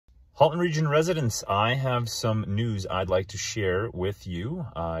Halton Region residents, I have some news I'd like to share with you.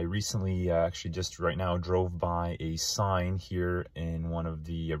 I recently, actually just right now, drove by a sign here in one of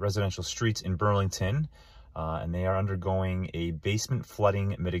the residential streets in Burlington, and they are undergoing a basement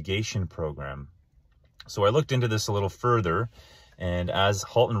flooding mitigation program. So I looked into this a little further, and as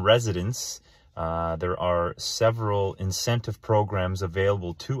Halton residents, there are several incentive programs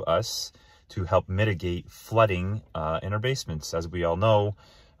available to us to help mitigate flooding in our basements. As we all know,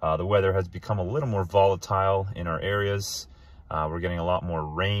 the weather has become a little more volatile in our areas. We're getting a lot more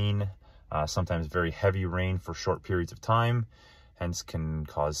rain, sometimes very heavy rain for short periods of time, hence can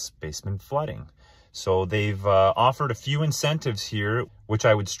cause basement flooding. So they've offered a few incentives here, which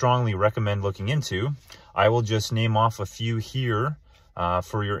I would strongly recommend looking into. I will just name off a few here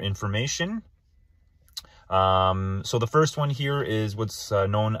for your information. So the first one here is what's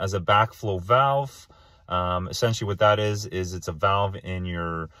known as a backflow valve. Essentially what that is it's a valve in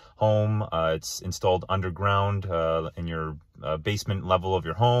your home. It's installed underground in your basement level of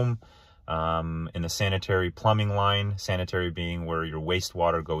your home, in the sanitary plumbing line, sanitary being where your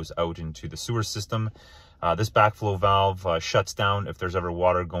wastewater goes out into the sewer system. This backflow valve shuts down if there's ever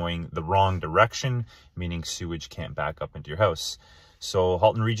water going the wrong direction, meaning sewage can't back up into your house. So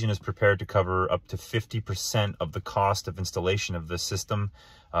Halton Region is prepared to cover up to 50% of the cost of installation of this system,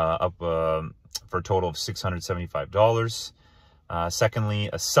 for a total of $675. Secondly,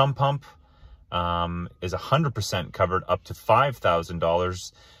 a sump pump is 100% covered up to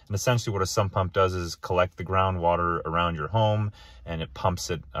 $5,000. And essentially what a sump pump does is collect the groundwater around your home, and it pumps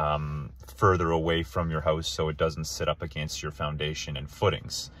it further away from your house so it doesn't sit up against your foundation and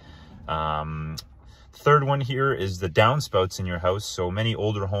footings. Third one here is the downspouts in your house. So many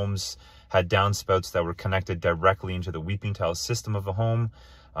older homes had downspouts that were connected directly into the weeping tile system of the home,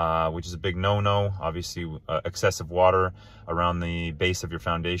 which is a big no-no. Obviously, excessive water around the base of your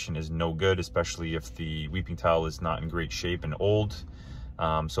foundation is no good, especially if the weeping tile is not in great shape and old.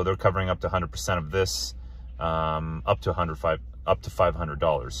 So they're covering up to 100% of this, up to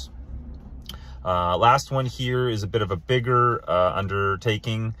 $500. Last one here is a bit of a bigger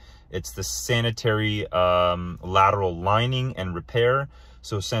undertaking. It's the sanitary lateral lining and repair.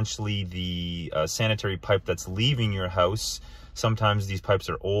 So essentially the sanitary pipe that's leaving your house, sometimes these pipes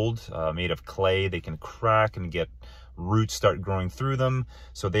are old, made of clay. They can crack and get roots start growing through them.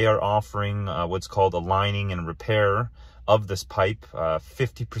 So they are offering what's called a lining and repair of this pipe,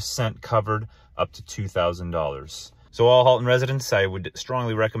 50% covered, up to $2,000. So all Halton residents, I would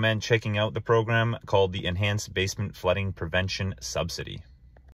strongly recommend checking out the program called the Enhanced Basement Flooding Prevention Subsidy.